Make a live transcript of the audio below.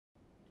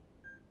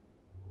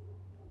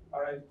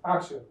Alright,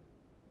 action.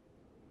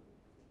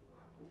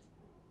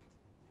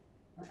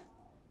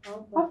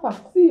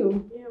 Papa, see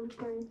you. Yeah, I'm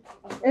fine.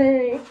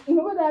 You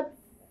know that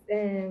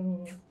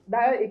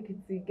that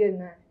Ekiti girl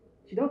now,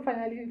 she don't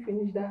finally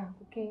finish that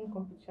cooking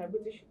competition. I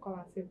bet she call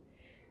herself.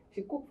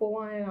 She cooked for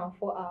 1 hour and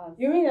 4 hours.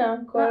 You mean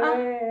that?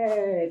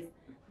 Correct.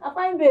 I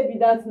find baby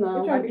that now.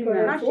 Which one be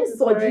correct? Now she's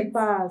so deep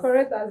pass.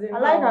 Correct as in I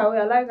like her way.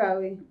 I like her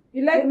way.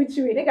 You like which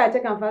way? Make her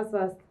check and fast.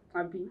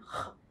 Abi.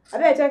 I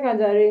better check and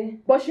Jare.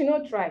 But she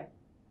no try.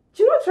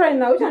 She not trying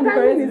now. Which one be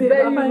timing correct? is Babe?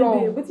 very I find wrong.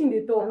 babe. Wetin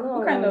dey talk?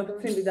 What kind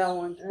of thing be that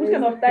one? Uh, Which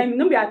kind of time?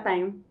 No be a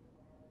time.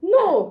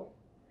 No.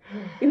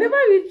 You never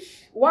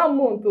reach 1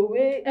 month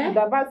away. Eh?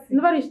 Idabasi.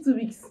 Never reach 2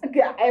 weeks.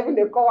 Okay, I even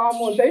they call 1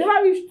 month. You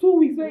never reach 2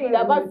 weeks when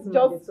Idabasi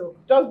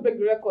just break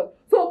the record.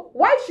 So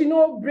why she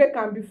no break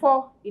am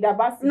before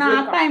Idabasi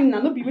Nah, break am? time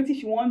now. No be wetin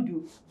she wan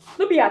do.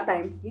 No be her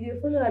time. You dey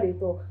follow her dey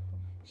talk.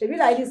 She be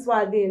like this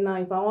one day now.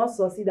 If I want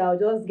succeed, I'll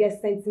just get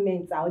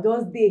sentiments. I'll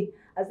just dey.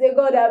 I say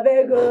God, I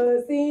beg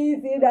you, see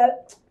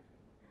that.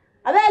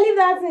 I better leave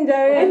that thing,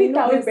 Jerry.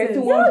 Anytime wey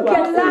person wan do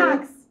am.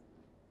 Relax.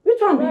 Which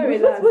one be?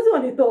 What's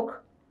one dey talk?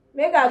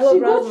 Make her go She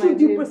browse go my through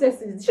due babe.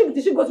 processes. She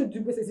go through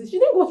due processes. She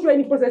didn't go through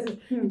any processes.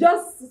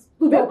 Just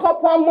stood Wake up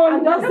up 1 month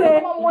and just say,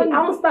 I one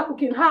want to start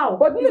cooking. How?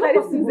 But this It's not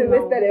is possible a now.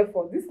 wasted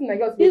effort. This thing I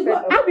just It's wasted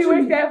not effort. actually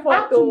wasted effort,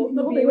 actually, though. it's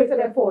not a wasted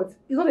effort.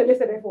 It's not a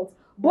wasted effort.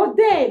 But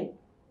then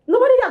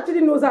nobody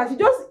actually knows her.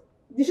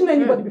 Did she know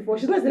anybody before?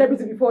 She's not a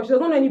celebrity before. She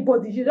doesn't know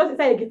anybody. She just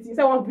inside a kitty,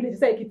 inside one village,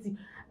 inside a kitty,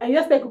 and you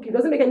just start cooking.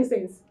 Doesn't make any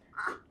sense.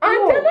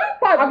 And the other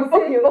part be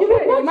say,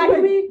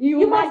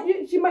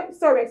 She might.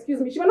 Sorry, excuse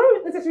me. She might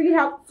not necessarily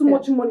have too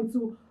much money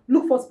to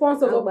look for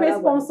sponsors or pay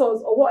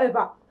sponsors or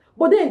whatever.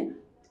 But then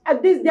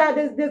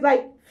there's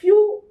like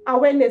few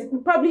awareness,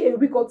 probably a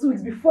week or 2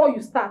 weeks before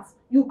you start.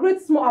 You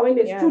create small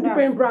awareness through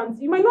different brands.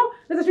 You might not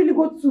necessarily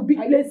go to big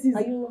places,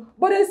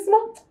 but there's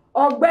small.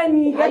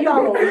 Benny, Let me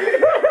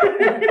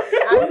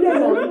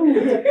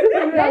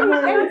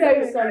tell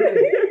you something.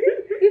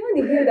 Even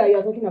the girl that you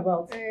are talking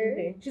about,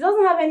 she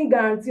doesn't have any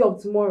guarantee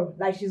of tomorrow,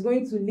 like she's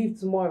going to leave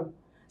tomorrow.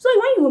 So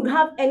when you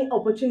have any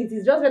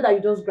opportunities, just better you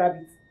just grab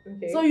it.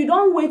 Okay. So you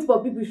don't wait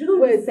for people. You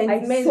shouldn't be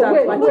sentimental. So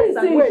it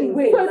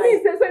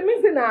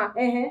means now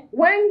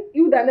when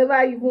you that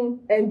never even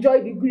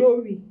enjoy the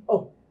glory,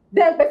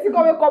 then person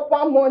come wake up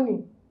 1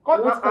 morning.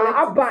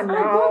 Abba now. I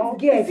don't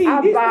get. See,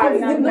 This this is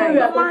the glory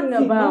you're talking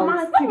about.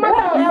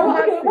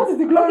 What is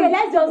the glory? Okay,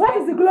 let's just. What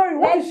is the glory?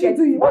 What is she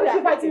doing? What is she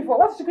it. fighting for?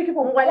 What is she cooking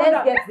for? Well,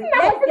 let's get it.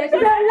 It's a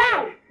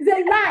lie. It's a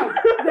lie.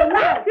 It's a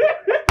lie.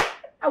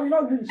 I will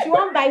not do it. She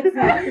won't bite you.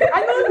 I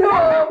don't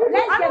know.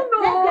 Let's get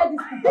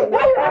this picture.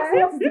 Why you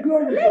asking what is the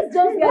glory? Let's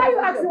just get. Why you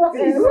asking what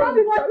is the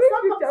glory?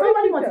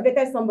 Somebody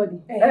motivated somebody.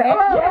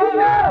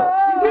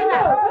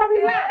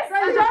 So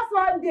just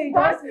one day,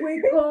 just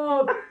wake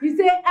up. You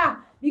say,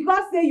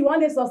 because say you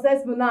want to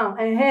successful now,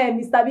 and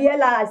Mr.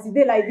 Biela, as you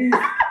dey like this,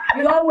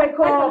 you don't wake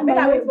up. Make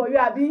I wait for you,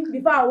 Abi,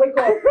 before I wake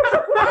up.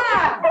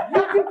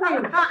 Beauty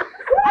queen. I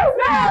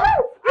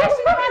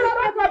should never wake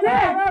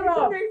up.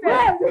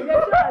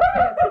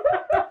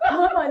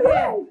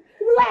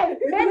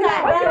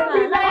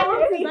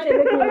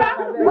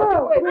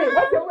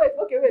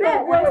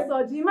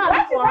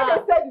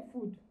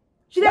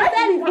 She didn't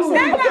sell the food. I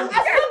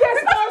still get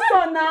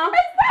sponsor now. I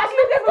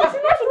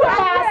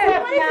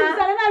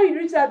never will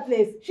reach that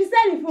place. She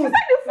sell the food.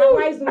 Now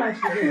why is woman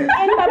she be?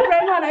 Any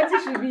pregnant, I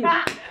think she be.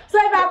 So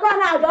if I come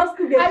now, just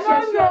cook the I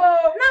don't know.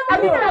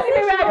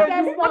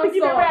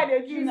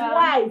 She's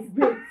wise.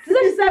 She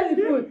said she sell the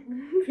food.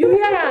 You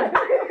hear her?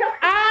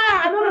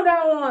 I don't know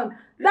that one.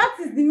 That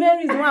is the main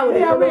reason why I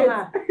would follow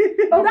her.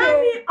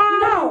 Okay.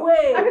 No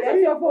way. Have you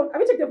checked your phone?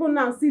 Have you checked your phone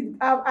now and see?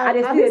 I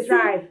just still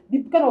try the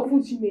kind of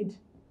food she made.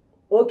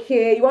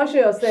 Okay, you want to show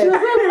yourself? She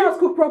doesn't know how to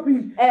cook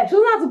properly. She doesn't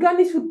know how to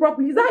garnish food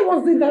properly. Is that how you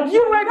want to do it?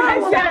 You were the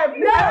chef.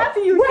 That's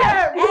you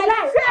chef.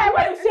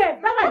 Chef.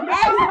 That's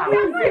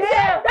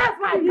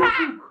my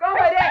chef.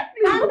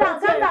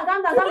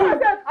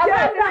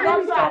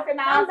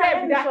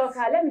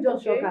 Let me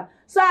just shock her.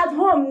 So at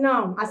home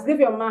now, as if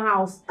your mama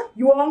house,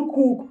 you won't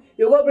cook,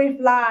 you go bring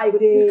flour,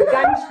 you go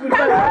garnish food.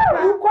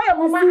 You call your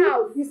mama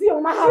house. You see your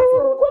mama house.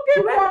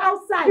 Cooking for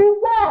outside. You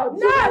what?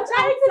 No,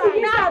 charity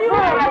begins at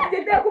home.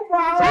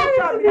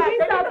 Charity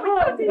begins at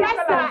home. Yes,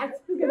 sir.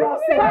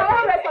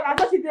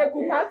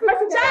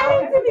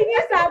 Charity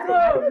begins at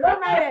home. No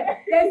matter.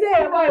 They say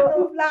you're going to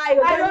fly.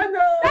 I don't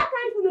know. That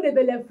kind of food no dey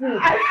belle full.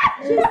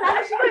 She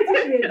don't think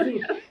she dey do.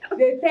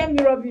 They tell me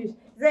rubbish.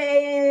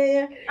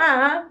 Say,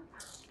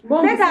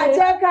 make her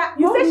check her.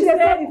 You say she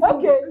dey food.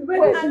 okay.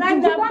 Wait, I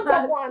like that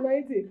part.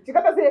 She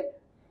gotta say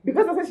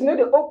because I say she know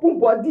the open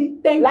body.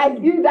 Like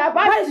Idabasi.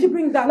 Why did she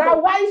bring that? Now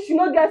why she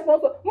no get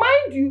sponsor?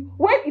 Mind you,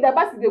 when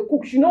Idabasi dey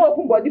cook, she no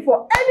open body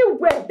for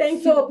anywhere.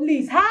 So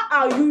please, how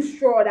are you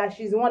sure that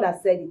she's the one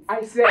that said it? I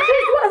said. She's the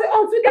one that said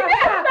on Twitter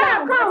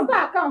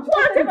account.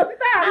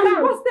 And she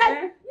posted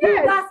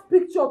that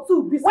picture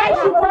too. Why she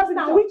post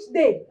now? Which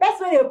day? That's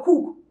when they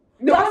cook.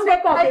 Just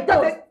wake up and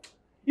post.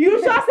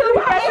 You shall say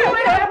wait.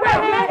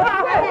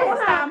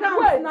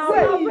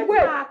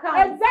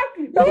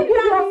 Exactly. You give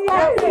your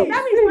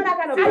That means for that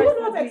kind of are you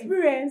person, not please.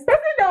 experienced?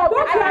 Person that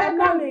Don't open have account.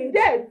 knowledge.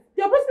 Yes.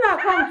 Your personal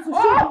account to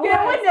show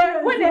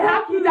Okay, when they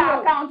hack you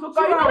that account, because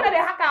you know whether they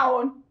hack her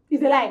on.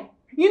 is a lie.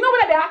 You know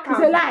whether they hack her.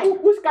 It's a lie.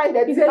 Which kind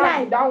of It's a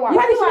lie. That one.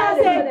 You see, Why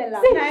she they say, say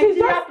that? see, she's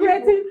Nigeria just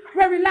creating,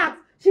 very relaxed.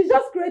 She's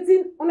just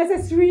creating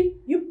unnecessary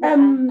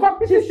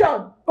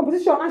competition,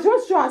 and she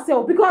wants to show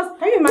herself because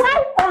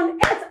why on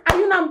earth are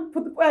you now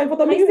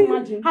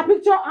photomixing her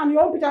picture and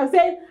your own picture and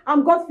saying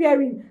I'm God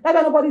fearing? That's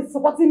why nobody is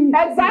supporting me.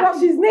 Exactly. Because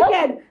she's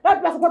naked. That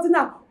people are supporting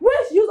her. When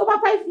she used over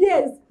 5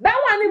 years, That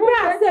one even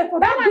prepare herself for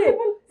that day.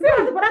 Prepare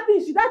herself for that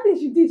thing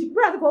she did. She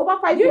prepared herself for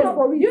over 5 years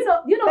for it. You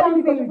know Tell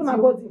me one thing because with her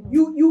body.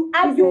 you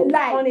argue It's a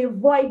lie. on a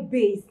void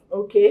base.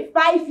 Okay.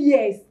 5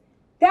 years.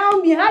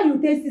 Tell me how you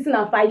take 6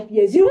 and 5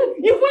 years. You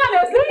put on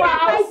a sleep for have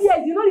 5 house.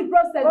 years. You know the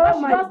process. Oh but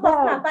she my just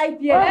God. lost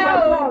 5 years. Oh my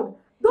God.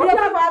 Don't Yes, you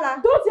have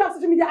Fala.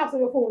 social media apps on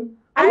your phone?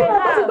 I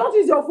have. Don't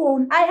use your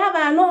phone. I have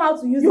and I know how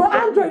to use Your it.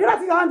 Android. You don't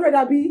think your Android,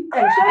 Abi?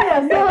 Show me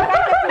yourself.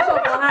 Can't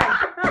shop for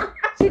her.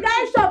 She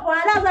can't shop for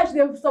her. That's why she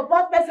dey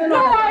support person. No,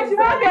 she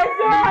want the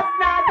show us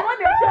now. She want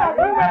the show us.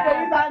 We want the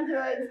use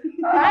Android.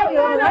 I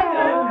know.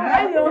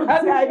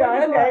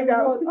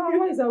 Okay. Oh,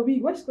 why is her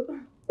wig? Where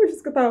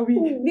she's got her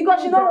wig?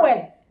 Because she know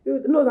where.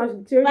 No, now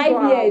she already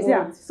 5 years.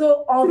 Yeah.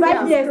 So on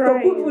 5 years to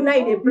crying. cook food now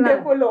in the They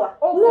plan. follow her.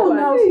 No,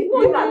 now she.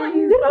 No, Do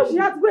you know she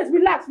had to wait?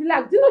 Relax. Do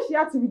you know she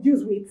had to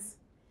reduce weight?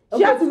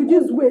 She had to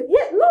reduce weight.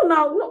 Yeah.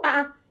 No.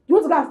 You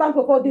want to go and stand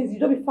for 4 days? You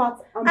don't be fat.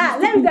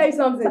 Let me tell you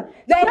something.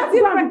 She had to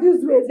go and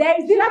reduce weight. There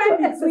is She had to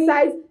difference between.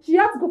 exercise. She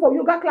had to go for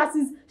yoga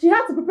classes. She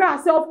had to prepare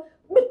herself.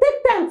 But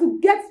take time to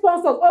get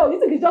sponsors. Oh, you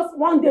think it's just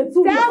 1 day,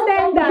 2 days? Tell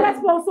them to that. get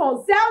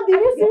sponsors. Tell Are you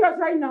this. serious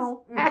right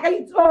now?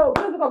 Let's look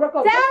at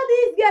records. Tell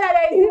this girl that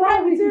there is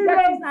difference between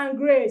race and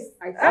grace.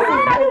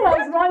 Somebody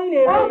was running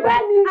a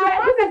race.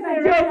 This is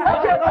a race.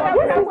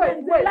 Wait.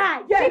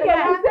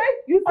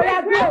 You say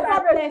Grace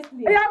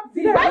honestly.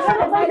 Did they recognize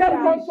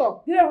her?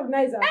 I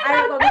recognize her.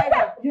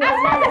 You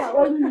recognize her.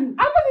 Only you.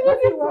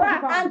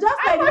 And just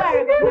like you, I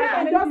recognize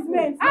her.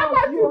 Endorsement. How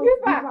much you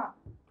give her?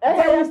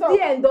 They will still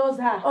endorse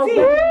her. See,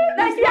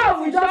 Nigeria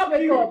will just shock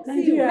wake you. up.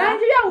 See,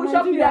 Nigeria will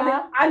shock you.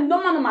 Nigeria. And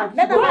normal.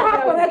 Let Don't her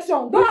have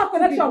connection. Don't have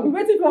connection. Be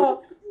waiting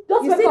for.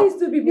 Just You wake see up. these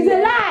two people It's a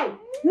here? lie.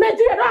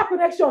 Nigeria don't have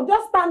connection.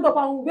 Just stand up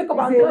and wake up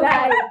and It's a do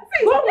lie.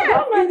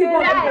 Don't mind the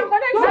body.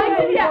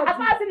 Nigeria,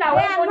 apart from our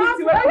They are money not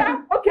to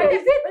well. Okay. Any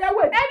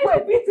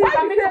stupid thing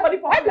can make somebody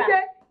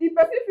popular. If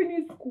person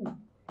finish school,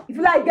 if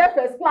you like get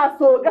first class,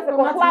 so get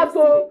second class,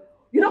 so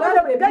you don't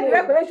get the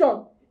right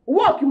connection.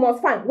 Work you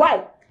must find.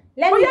 Why?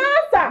 Let me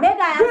answer. make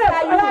I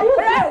answer you.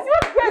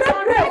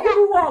 Grace give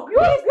you work.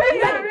 Use grace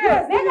Make and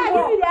grace. I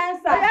give you the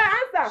answer.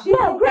 Answer. She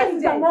No, Grace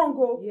is intelligent. among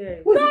go.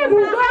 Yes. Who's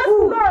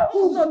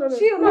No,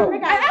 She will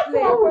make I I asked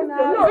explain. one question.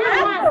 No, I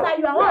won't answer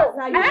you. I won't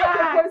answer you. I asked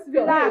the question.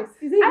 Relax.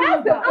 Is it I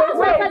asked the you? question.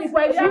 Wait, answer the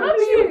question. You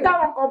don't use that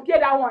one, compare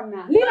that one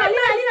now. Leave her. Make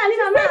I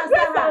Grace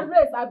answer and her.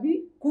 grace, Abi.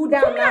 Cool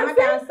down So me, now. I'm Make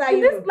I answer saying,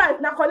 in this you. life,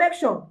 na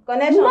connection.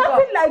 Connection.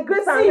 Nothing like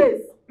grace and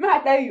grace. May I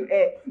tell you,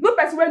 no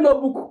person wey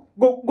no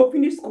book go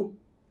finish school.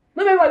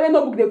 No everybody wey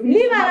no book dey finish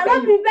Leave her.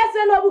 Not be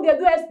person no book dey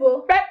do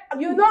expo.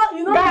 You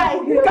know. Guy.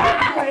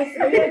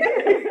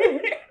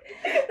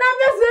 Na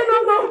person no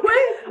go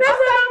wait.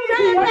 Person no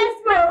do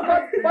expo.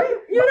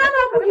 You don't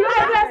know book you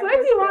dey do expo.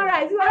 Wetin you wan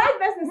write? You wan write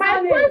person My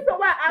name. question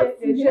why I ask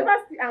you, you never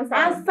still answer.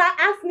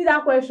 Ask me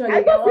that question. I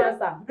You just can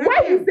say, answer. why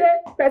you say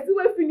person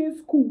wey finish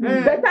school,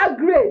 better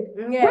grade,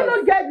 Yes. wey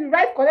no get the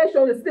right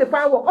connection to still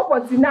find work up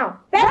until now.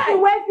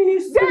 Person wey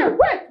finish Then school.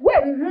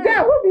 wait.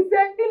 Then who be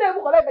say he no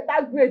even collect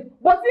better grade,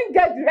 but he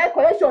get the right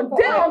connection.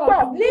 Dey on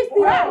top. Lis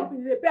ten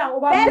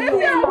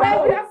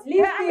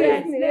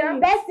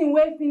Listen. person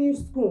wey finish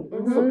school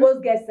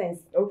suppose get sense.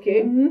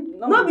 Okay.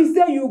 No be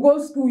say you go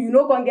school you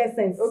no come get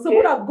sense. So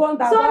would have gone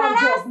down. So na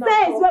that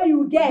sense wey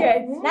you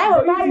get na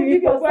go carry you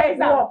give yourself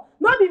exam. work.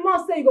 No be more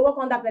say you go work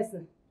under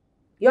person.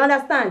 You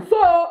understand?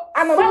 So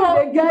another So,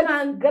 dey you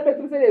can- get the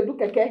people say they do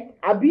keke,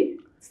 Abi.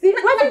 See,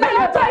 wetin be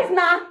your choice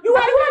now? You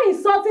are the one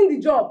insulting the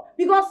job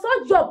because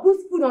such job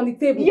puts food on the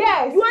table.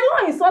 Yes. You are the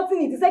one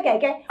insulting it. You say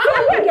keke.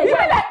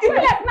 Even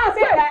like now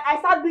say I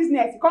start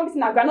business, come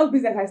business na groundnut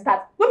business I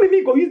start. No be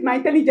me go use my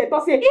intelligence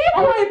to say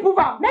I wan improve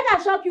am. Make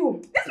I shock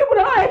you. These people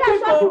dey not Make I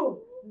help shock you. you.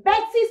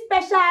 Betty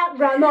special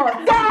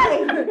groundnut.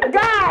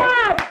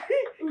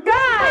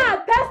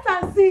 Guy, test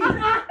and see.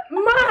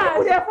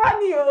 People dey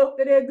funny o.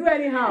 They do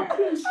anyhow.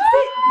 See,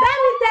 let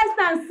me test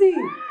and see.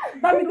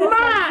 Let me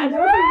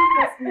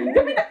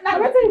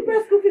wetin you pay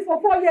school fees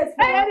for 4 years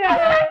for?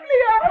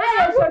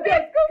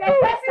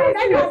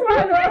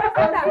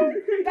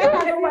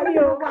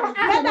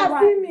 Let us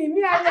see me.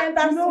 Me I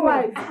enter school.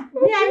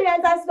 Me I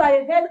enter school.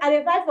 I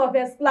dey fight for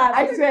first class.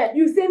 I swear.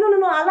 You say no.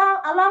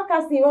 Allow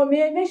Cassie or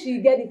make she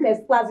get the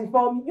first class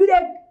before me. You dey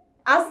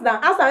ask her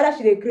whether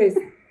she dey craze.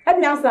 Help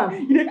me answer.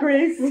 You dey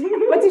craze.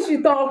 Wetin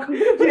she talk?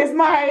 You dey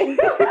smile. She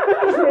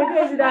dey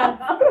craze with that.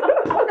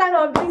 What kind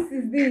of this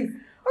is this?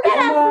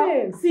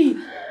 See, the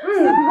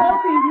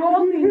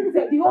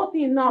whole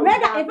thing now. In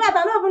fact, I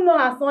don't even know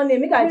her son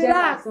name. Make I check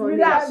her son name.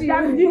 Relax.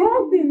 The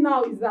whole thing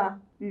now is that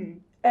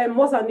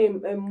what's her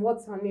name?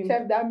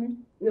 Chef Dami.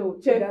 No,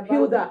 Chef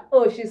Hilda.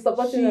 Oh, she's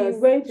supporting us. She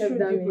went Chef through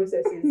Dami. the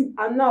processes,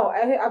 and now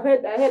I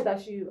heard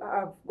that she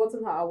have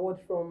gotten her award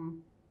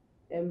from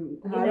her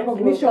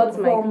recognition Got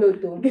my from clothes,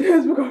 though.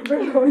 Guinness Book of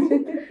Records.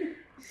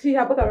 She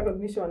had got her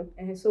recognition,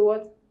 So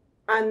what?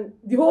 and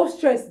the whole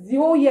stress, the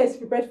whole year she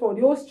prepared for,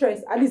 the whole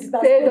stress, at least it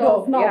has Paid paid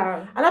off off, now.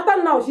 yeah. And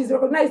after now, she's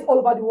recognized all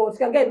over the world. She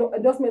can get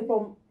endorsement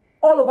from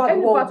all over Any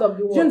the world. part of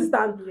the world. Do you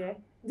understand? Yeah.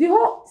 The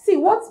whole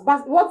what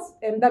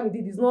Dami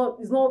did is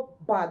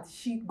not bad.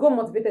 She got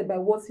motivated by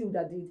what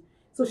Hilda did,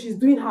 so she's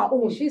doing her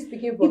own. She's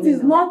speaking for It me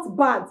is now. not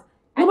bad.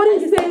 Nobody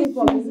is saying speaking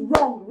for she's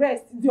wrong.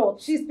 Rest, idiot.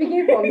 She's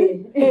speaking for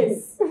me.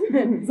 Yes. So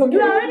You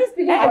are already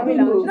speaking for me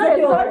now. know. She's not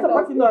You're your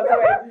supporting us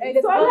already.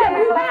 It's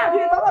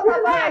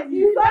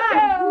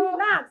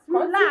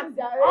Relax.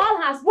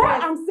 All has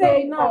What I'm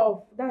saying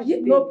now,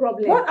 no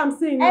problem. what I'm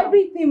saying now,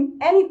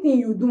 Anything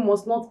you do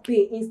must not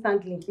pay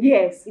instantly.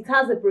 Yes. It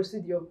has a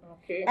procedure.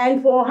 Okay.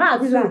 And for her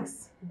to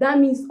relax. that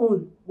means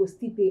own will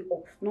still pay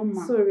off. No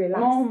ma. So relax.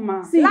 No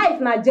ma. See, Life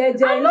na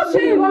jeje. I'm not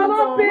saying it will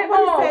not pay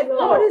off.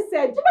 Nobody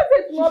said It will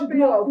she not should pay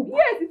not off. cook.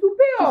 Yes, it will pay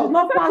She off. should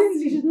not pass.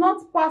 Certainly. She should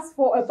not pass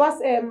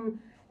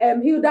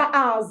Hilda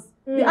hours.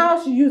 The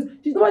hours she used.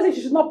 She's not saying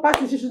she should not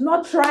pass it. She should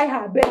not try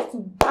her best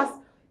to pass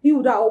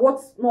Hilda or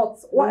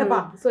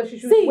whatever. So she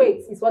should See.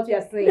 wait, is what you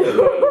are saying.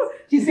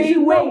 She's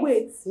saying wait.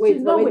 Wait,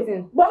 She's not for waiting.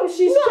 waiting. But if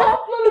she's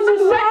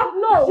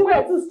she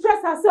wants to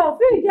stress herself,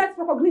 she gets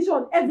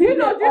recognition every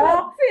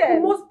day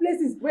in most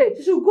places. Wait.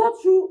 She should go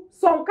through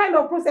some kind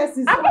of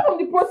processes. Apart from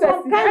the process,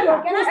 Some kind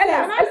of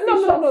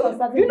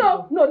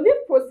process. No, this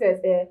process,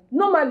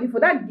 normally for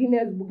that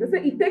Guinness book, they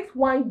say it takes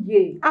 1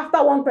 year.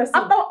 After one person.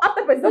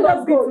 After person So does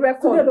let's beat go.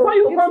 record, Today, before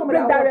you give come somebody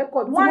break that award.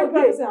 record, Tomorrow, 1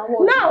 year. person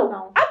award.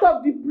 Now, out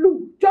of the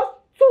blue, just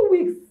 2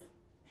 weeks,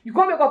 you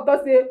come back up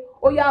to say,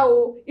 oh yeah,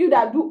 you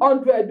that do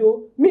 100,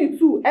 me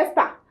too,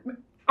 Esther,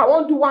 I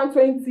want to do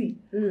 120.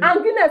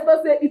 And Guinness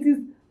will say it is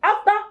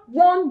after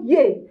 1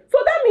 year. So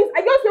that means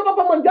I just wake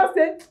up and just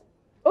say,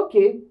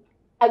 okay,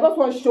 I just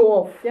want to show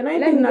off. You're not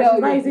Let even me tell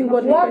you, nationalizing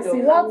godly person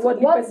and what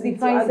godly person to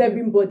defines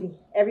argue.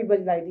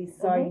 everybody like this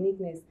is our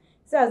uniqueness.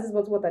 See as this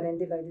water then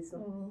did like this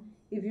one.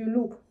 If you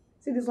look,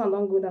 see this one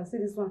don't go down, see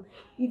this one.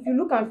 If you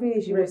look and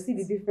finish, you will see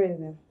the difference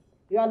then.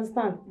 You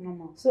understand?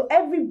 So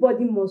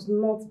everybody must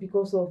not,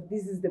 because of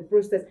this is the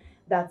process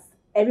that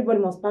everybody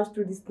must pass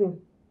through this thing,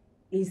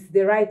 is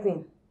the right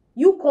thing.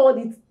 You called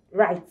it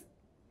right.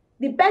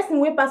 The person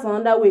will pass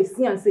another way,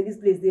 see and say this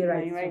place they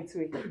right. Right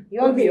way.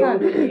 You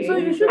understand? Okay. So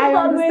you should I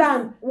always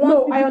understand. want No,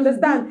 people I to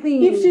understand. do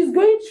things. If she's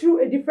going through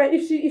a different,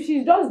 if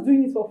she's just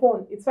doing it for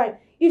fun, it's fine.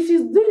 If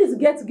she's doing it to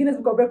get to Guinness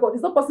Book of Records,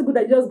 it's not possible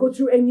that you just go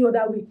through any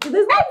other way.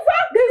 There's no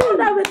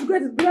other way to get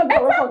to Guinness Book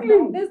of Records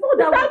now. There's no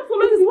other way.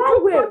 It is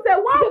one way.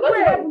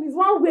 It is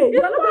one way.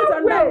 You're not going to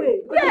another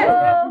way. Yes.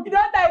 You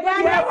don't die, go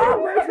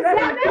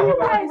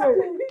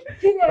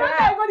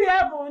to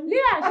heaven.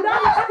 Leah,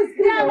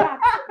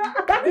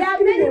 she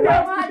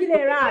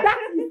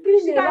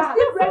she can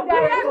still break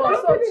that record.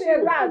 So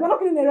We're not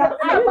killing a rat.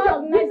 I About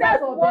organize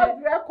Guinness of World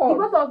the Record.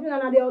 both of you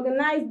now they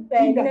organize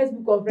Guinness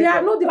Book of There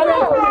are Records. no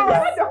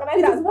different.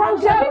 It is one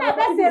Shabina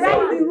first say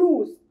write the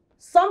rules.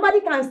 Somebody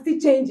can still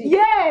change it.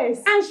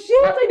 Yes. And she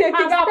That's what they has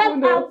think happen,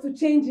 stepped though. out to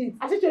change it.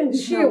 I should change it.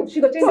 She go change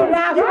it. This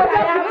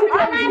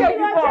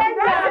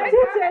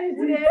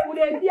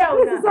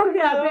is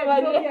something I beg.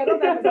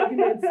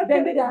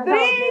 Then they are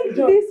Drink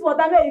this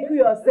water, make you cool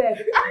yourself.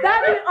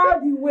 That is all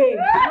the way.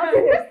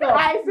 Nothing dey stop.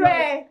 I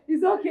swear.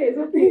 It's okay. It's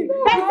okay.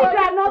 Person you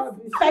are not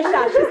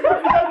special. She's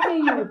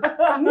motivating you.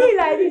 Me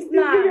like this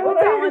now. What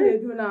I want to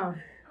do now?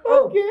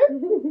 Okay.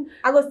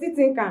 I go still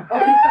think am.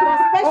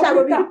 Special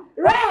go be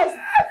rest.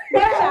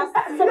 Special.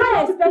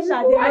 Somebody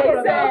special dey no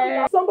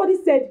problem. Somebody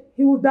said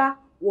Hilda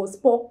was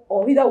poor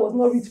or Hilda was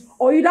not rich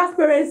or Hilda's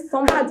parents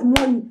had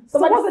money. So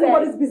what's said-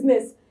 anybody's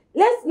business?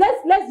 Let's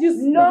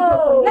use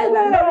No. relax. you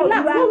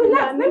Relax. are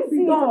Let me mixing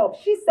be it done. up.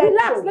 She said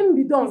Relax. so. Let me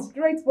be done. It's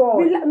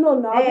straightforward. No,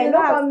 no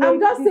relax. come I'm make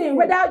just this saying thing.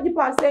 whether you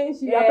are saying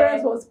her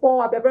parents was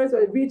poor, her parents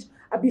were rich,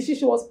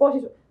 she was poor.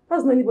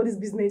 That's not anybody's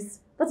business.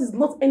 That is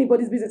not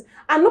anybody's business.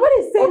 And nobody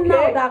is saying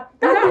now that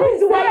relax.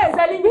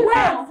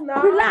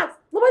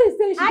 Nobody is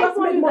saying she just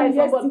made money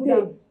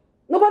yesterday.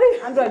 Nobody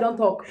Android don't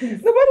talk.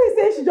 Nobody is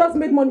saying she just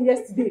made money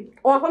yesterday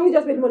or her family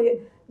just made money.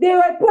 They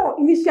were poor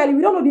initially.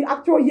 We don't know the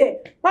actual year.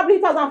 Probably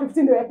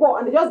 2015 they were poor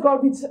and they just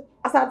got rich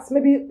as at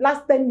maybe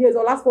last 10 years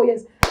or last 4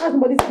 years. That's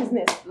nobody's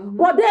business.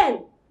 But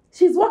then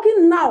she's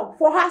working now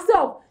for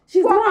herself.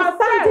 She's not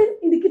standing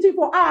in the kitchen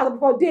for hours,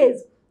 for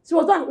days. She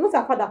was not her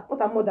father, not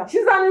her mother.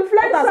 She's an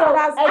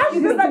influencer.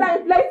 She's an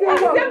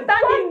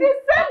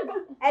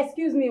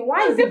Excuse me,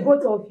 why is it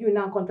both of you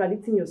now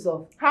contradicting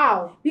yourself?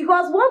 How?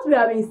 Because what we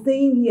have been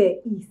saying here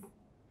is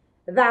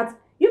that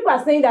you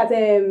are saying that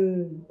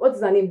what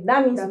is her name?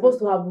 That means supposed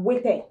to have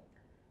waited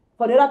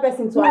for the other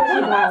person to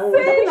achieve her own.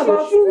 saying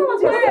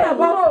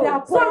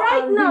So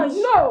right now,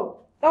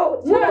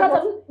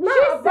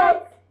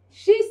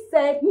 she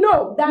said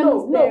no. that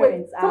No, his wait.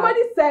 parents are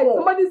Somebody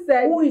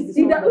said. Who is this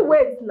Ida, somebody?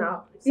 wait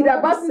now. Ida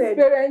Somebody Basi's said-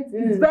 parents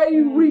is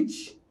very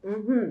rich.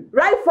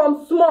 Right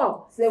from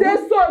small. Say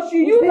so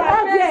she used her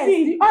parents.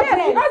 The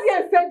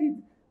audience said it.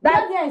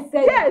 That yes,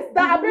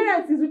 that her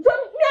parents is rich. Me,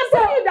 I'm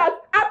telling you that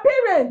her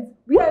parents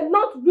were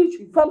not rich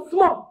from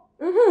small.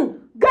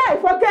 Guy,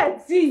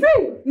 forget. See,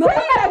 no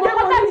matter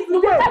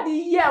the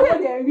year when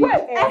they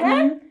reach.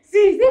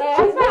 See, this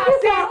she's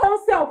saying her own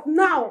self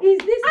now. Is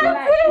this a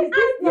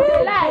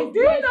lie? Do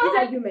you know?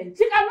 Argument.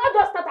 She cannot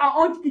just start her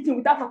own kitchen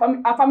without her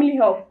family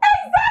help.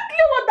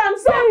 Exactly what I'm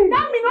saying.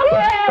 That means not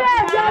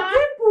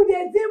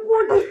they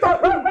dimple this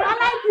topic. I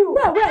like you.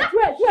 No,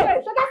 wait.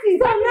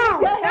 So now,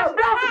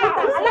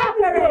 I like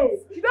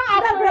parents. She don't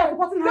have parents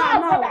supporting her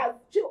now.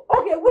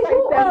 Okay, which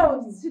who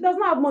owns? She does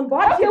not have money,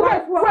 but okay,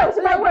 wait.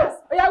 She's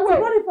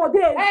running for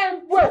days.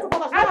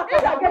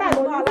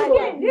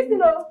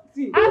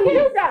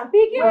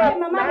 Speaking of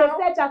mama, they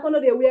search I can't know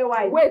they wear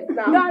white. Wait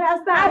now. You don't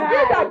understand? I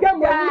feel that get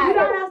money. You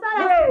don't understand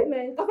that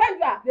statement?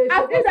 I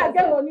feel that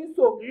get money.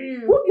 So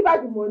who give her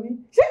the money?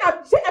 She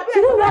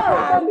didn't work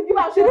hard.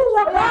 She didn't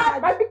work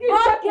hard. My pikin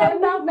came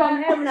down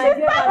from heaven and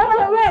gave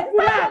her. Wait,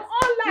 relax.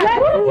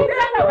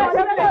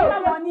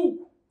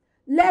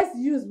 Let's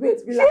use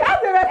relax. She has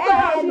a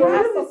restaurant. You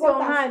have to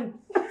your hand.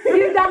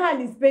 If that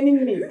hand is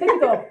paining me, take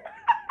it off.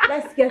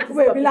 Let's get to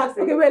relax.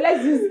 Okay, wait,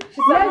 let's use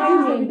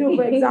the video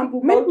for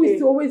example. Many people used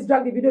to always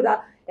drag the video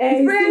that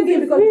he's singing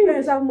because his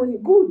parents have money.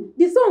 Good.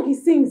 The song he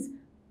sings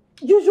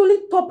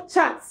usually top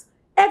charts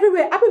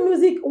everywhere. Apple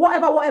Music,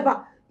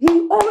 whatever.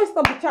 He always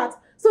top the charts.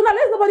 So now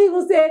let's nobody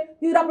even say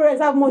his parents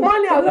have money.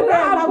 Parents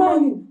have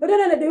money. But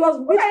then they was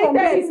rich from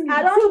bed.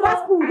 Silver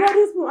spoon,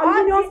 golden spoon,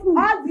 aluminum spoon.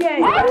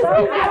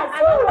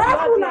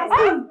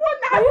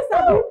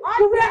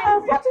 You were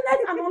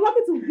unfortunate and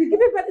unlucky to be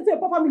given birth to a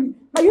poor family.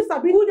 But you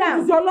sabi,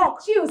 this is your luck.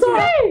 Chill down.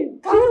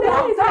 What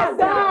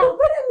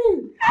do you mean?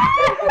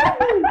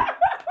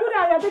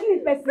 You're taking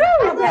it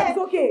personal. It's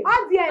okay.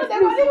 Audience,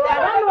 please. I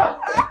don't know.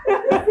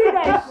 See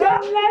that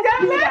shameless.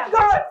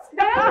 They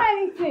don't know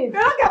anything.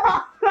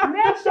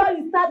 Make sure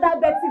you start that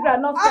Betty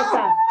Granoff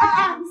special.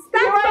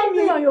 Start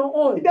something on your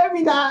own. You don't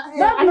mean that. I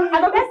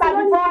don't need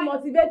to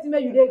motivate you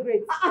when you do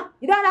great.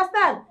 You don't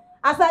understand?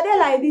 As I dey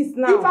like this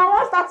now. If I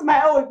want to start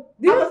my own,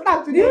 do you know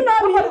me?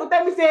 Somebody will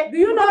tell me say, do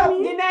you know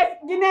me?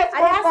 Guinness.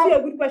 I ask you a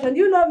good question. Do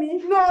you know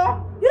me?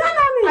 No. You don't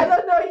know me. I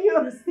don't know you.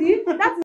 You see? That is